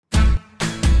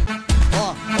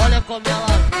como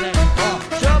ela vem, ó.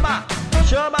 Chama,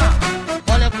 chama,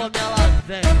 Olha como ela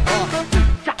vem, ó.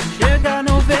 Chega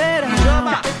no verão,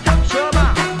 chama,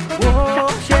 chama. oh,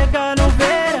 chega no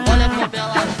verão. Olha como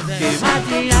ela vem.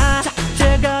 Queimadinha,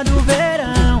 chega no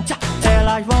verão.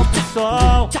 Elas vão pro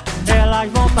sol, elas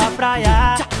vão pra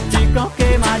praia. Ficam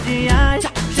queimadinhas,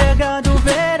 chegando o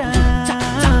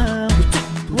verão.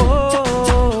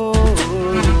 Oh,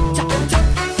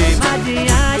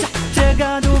 queimadinhas,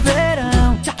 chegando o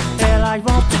verão. Elas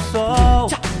vão pro sol,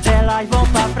 elas vão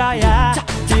pra praia.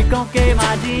 Ficam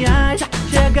queimadinhas,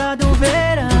 chegando o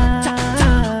verão.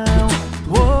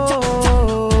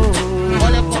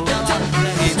 Olha como ela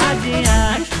vem.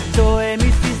 Queimadinhas, sou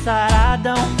MC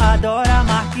Saradão, adoro a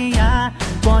marquinha.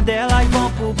 Quando elas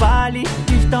vão pro baile,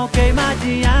 estão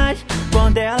queimadinhas.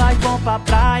 Quando elas vão pra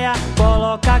praia,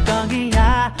 coloca a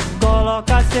canguinha.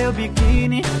 Coloca seu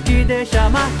biquíni e deixa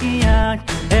marquinhas.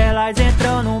 Elas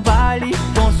entram num baile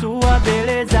com sua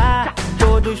beleza.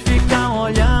 Todos ficam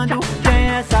olhando, quem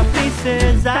é essa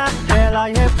princesa?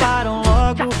 Elas reparam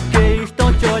logo que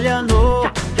estão te olhando,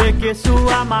 e que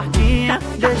sua marquinha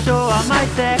deixou a mais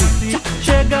sexy.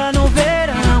 Chega no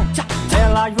verão,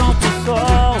 elas vão pro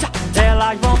sol,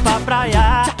 elas vão pra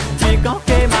praia. Ficam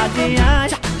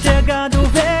queimadinhas, chegando o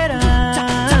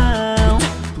verão.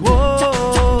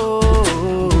 Oh,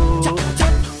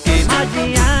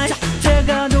 queimadinhas,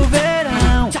 chegando o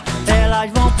verão.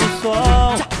 Elas vão pro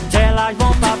sol, elas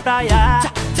vão pra praia.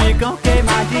 Ficam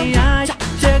queimadinhas,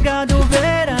 chegando o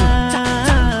verão.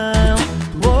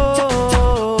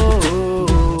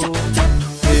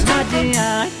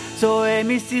 Queimadinhas, sou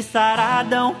MC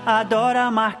Saradão, adoro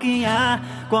a marquinha.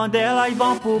 Quando elas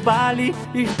vão pro baile,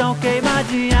 estão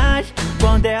queimadinhas.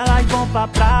 Quando elas vão pra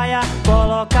praia,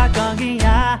 coloca a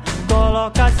canguinha.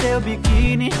 Coloca seu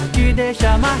biquíni e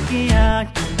deixa marquinhas.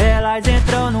 Elas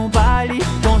entram num baile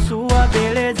com sua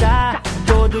beleza.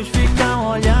 Todos ficam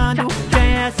olhando, quem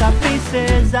é essa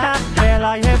princesa?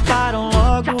 Elas reparam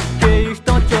logo que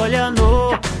estão te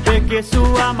olhando, e que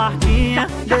sua marquinha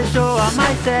deixou a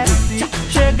mais sexy.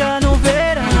 Chega no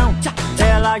verão,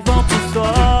 elas vão pro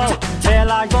sol,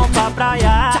 elas vão pra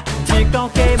praia. Ficam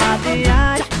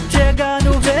queimadinhas, chega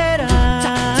no verão.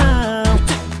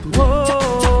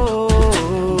 Oh,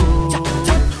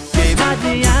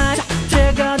 queimadinhas,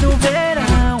 chega no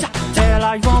verão.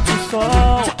 Elas vão pro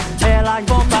sol, elas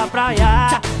vão pra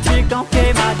praia. Ficam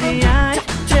queimadinhas,